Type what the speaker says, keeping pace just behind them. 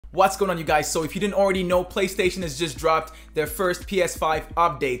What's going on, you guys? So if you didn't already know, PlayStation has just dropped their first PS5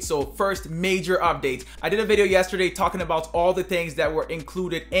 update. So first major update. I did a video yesterday talking about all the things that were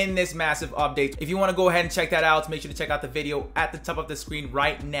included in this massive update. If you want to go ahead and check that out, make sure to check out the video at the top of the screen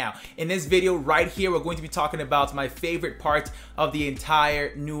right now. In this video right here, we're going to be talking about my favorite part of the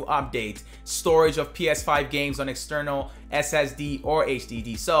entire new update: storage of PS5 games on external SSD or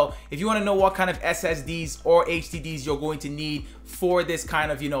HDD. So if you want to know what kind of SSDs or HDDs you're going to need for this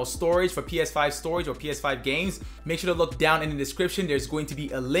kind of, storage, for PS5 storage or PS5 games, make sure to look down in the description. There's going to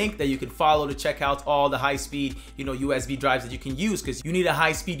be a link that you can follow to check out all the high-speed, USB drives that you can use, because you need a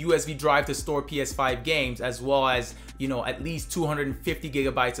high-speed USB drive to store PS5 games, as well as, at least 250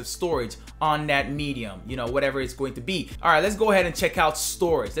 gigabytes of storage on that medium, whatever it's going to be. All right, let's go ahead and check out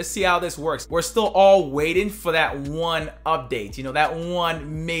storage. Let's see how this works. We're still all waiting for that one update, that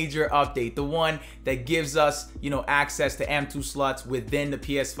one major update, the one that gives us, access to M.2 slots within the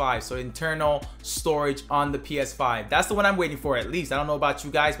PS5. So internal storage on the PS5. That's the one I'm waiting for, at least. I don't know about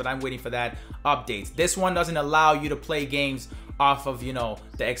you guys, but I'm waiting for that update. This one doesn't allow you to play games off of, the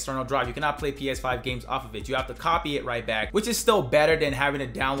external drive. You cannot play PS5 games off of it. You have to copy it right back, which is still better than having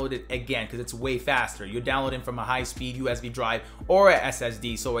to download it again, because it's way faster. You're downloading from a high-speed USB drive or a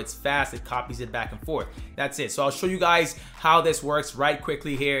SSD, so it's fast. It copies it back and forth. That's it. So I'll show you guys how this works right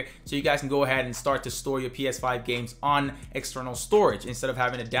quickly here, so you guys can go ahead and start to store your PS5 games on external storage instead of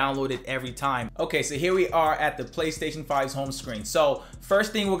having to download it every time. Okay, so here we are at the PlayStation 5's home screen. So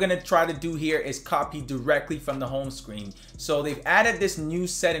first thing we're gonna try to do here is copy directly from the home screen. So they've added this new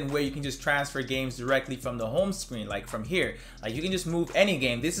setting where you can just transfer games directly from the home screen, like from here. Like you can just move any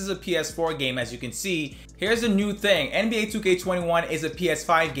game. This is a PS4 game, as you can see. Here's a new thing. NBA 2K21 is a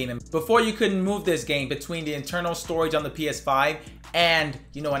PS5 game. And before, you couldn't move this game between the internal storage on the PS5 and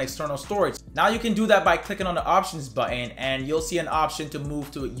an external storage. Now you can do that by clicking on the options button, and you'll see an option to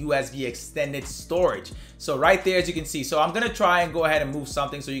move to a USB extended storage. So right there, as you can see. So I'm gonna try and go ahead and move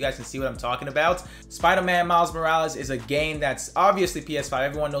something so you guys can see what I'm talking about. Spider-Man Miles Morales is a game that's obviously PS5.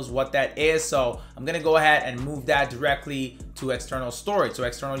 Everyone knows what that is. So I'm gonna go ahead and move that directly to external storage, so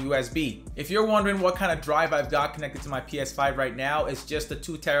external USB. If you're wondering what kind of drive I've got connected to my PS5 right now, it's just a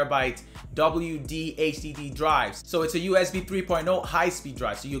 2 terabyte WD HDD drive. So it's a USB 3.0 high-speed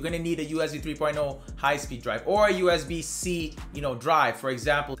drive. So you're gonna need a USB 3.0 high-speed drive or a USB-C, drive. For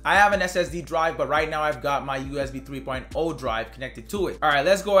example, I have an SSD drive, but right now I've got my USB 3.0 drive connected to it. All right,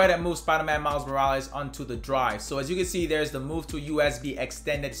 let's go ahead and move Spider-Man Miles Morales onto the drive. So as you can see, there's the move to USB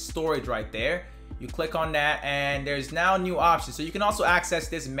extended storage right there. You click on that, and there's now new options. So you can also access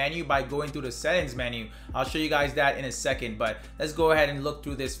this menu by going through the settings menu. I'll show you guys that in a second, but let's go ahead and look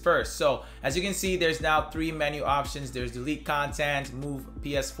through this first. So as you can see, there's now 3 menu options. There's delete content, move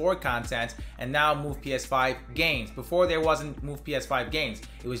PS4 content, and now move PS5 games. Before, there wasn't move PS5 games.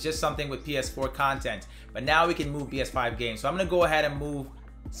 It was just something with PS4 content, but now we can move PS5 games. So I'm gonna go ahead and move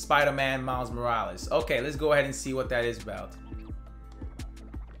Spider-Man Miles Morales. Okay, let's go ahead and see what that is about.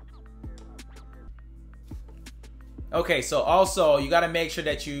 Okay, so also you gotta make sure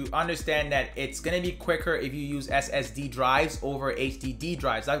that you understand that it's gonna be quicker if you use SSD drives over HDD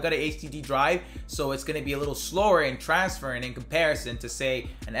drives. I've got an HDD drive, so it's gonna be a little slower in transferring in comparison to, say,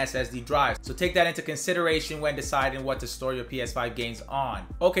 an SSD drive. So take that into consideration when deciding what to store your PS5 games on.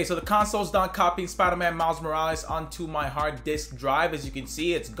 Okay, so the console's done copying Spider-Man Miles Morales onto my hard disk drive. As you can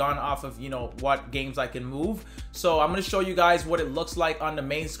see, it's gone off of, what games I can move. So I'm gonna show you guys what it looks like on the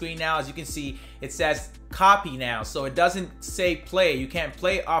main screen now. As you can see, it says copy now, so it doesn't say play. You can't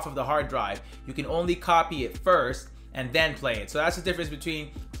play off of the hard drive. You can only copy it first and then play it. So that's the difference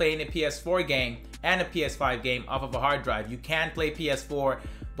between playing a PS4 game and a PS5 game off of a hard drive. You can play PS4,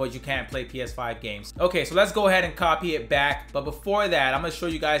 but you can't play PS5 games. Okay, so let's go ahead and copy it back. But before that, I'm gonna show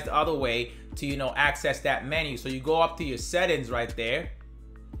you guys the other way to, access that menu. So you go up to your settings right there,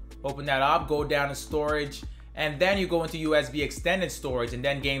 open that up, go down to storage, and then you go into USB extended storage, and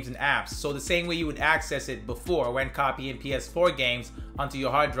then games and apps. So the same way you would access it before when copying PS4 games onto your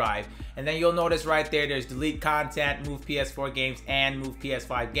hard drive. And then you'll notice right there, there's delete content, move PS4 games, and move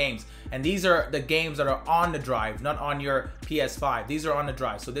PS5 games. And these are the games that are on the drive, not on your PS5. These are on the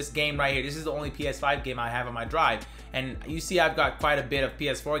drive. So this game right here, this is the only PS5 game I have on my drive. And you see I've got quite a bit of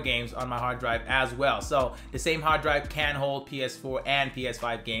PS4 games on my hard drive as well. So the same hard drive can hold PS4 and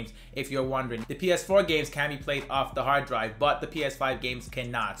PS5 games, if you're wondering. The PS4 games can be played off the hard drive, but the PS5 games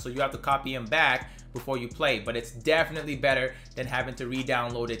cannot. So you have to copy them back before you play, but it's definitely better than having to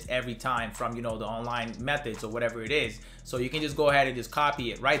re-download it every time from, the online methods or whatever it is. So you can just go ahead and just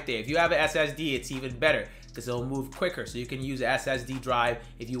copy it right there. If you have an SSD, it's even better. because it'll move quicker. So you can use SSD drive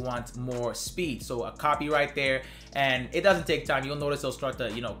if you want more speed. So a copy right there, and it doesn't take time. You'll notice it'll start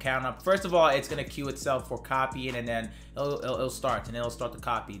to, you know, count up. First of all, it's gonna queue itself for copying, and then it'll start, and it'll start the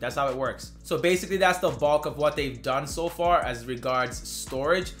copy. That's how it works. So basically that's the bulk of what they've done so far as regards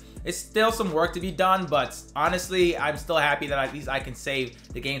storage. It's still some work to be done, but honestly, I'm still happy that at least I can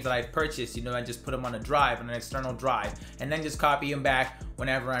save the games that I've purchased, you know, and just put them on a drive, on an external drive, and then just copy them back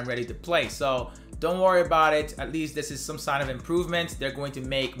whenever I'm ready to play. So don't worry about it. At least this is some sign of improvement. They're going to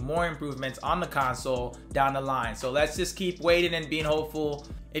make more improvements on the console down the line. So let's just keep waiting and being hopeful.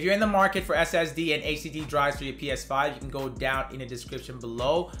 If you're in the market for SSD and HDD drives for your PS5, you can go down in the description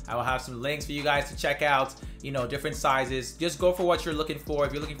below. I will have some links for you guys to check out, you know, different sizes. Just go for what you're looking for.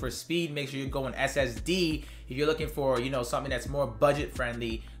 If you're looking for speed, make sure you're going SSD. If you're looking for, you know, something that's more budget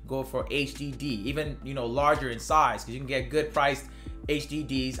friendly, go for HDD, even, you know, larger in size, because you can get good priced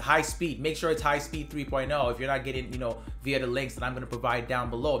HDDs, high speed. Make sure it's high speed 3.0. If you're not getting, you know, via the links that I'm going to provide down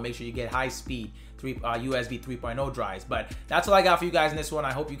below, make sure you get high speed USB 3.0 drives. But that's all I got for you guys in this one.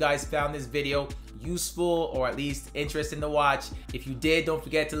 I hope you guys found this video useful, or at least interesting to watch. If you did, don't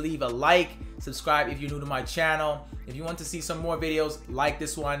forget to leave a like, subscribe if you're new to my channel. If you want to see some more videos like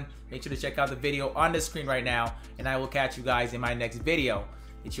this one, make sure to check out the video on the screen right now, and I will catch you guys in my next video.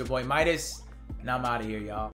 It's your boy Midas, and I'm out of here, y'all.